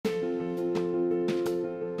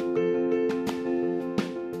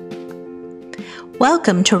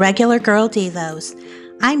Welcome to Regular Girl Devos.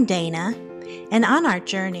 I'm Dana, and on our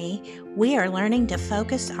journey, we are learning to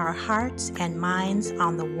focus our hearts and minds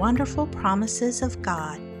on the wonderful promises of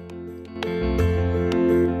God.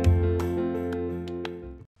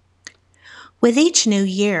 With each new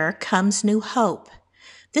year comes new hope.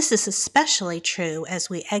 This is especially true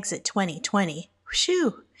as we exit 2020.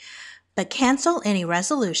 Whew! But cancel any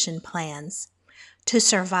resolution plans. To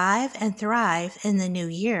survive and thrive in the new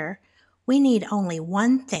year, we need only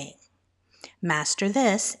one thing. Master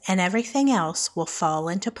this, and everything else will fall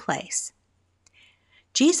into place.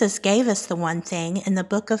 Jesus gave us the one thing in the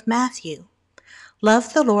book of Matthew.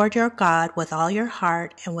 Love the Lord your God with all your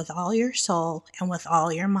heart and with all your soul and with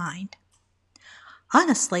all your mind.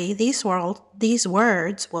 Honestly, these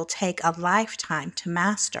words will take a lifetime to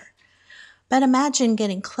master. But imagine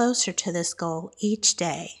getting closer to this goal each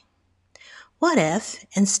day. What if,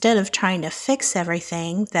 instead of trying to fix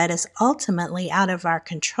everything that is ultimately out of our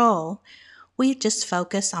control, we just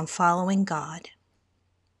focus on following God?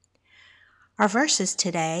 Our verses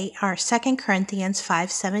today are 2 Corinthians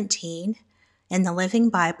 5:17 in the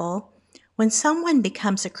Living Bible. When someone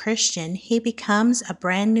becomes a Christian, he becomes a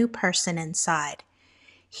brand new person inside.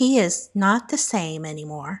 He is not the same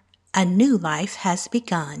anymore. A new life has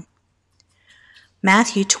begun.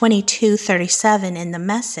 Matthew 22:37 in the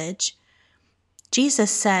Message,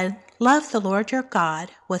 Jesus said, "Love the Lord your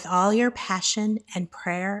God with all your passion and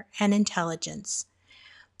prayer and intelligence."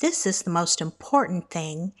 This is the most important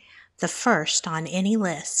thing, the first on any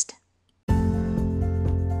list.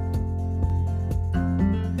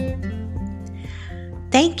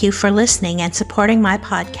 Thank you for listening and supporting my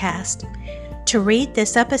podcast. To read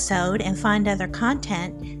this episode and find other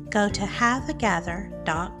content, go to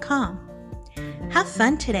haveagather.com. Have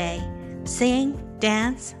fun today. Sing,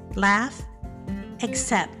 dance, laugh.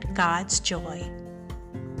 Accept God's joy.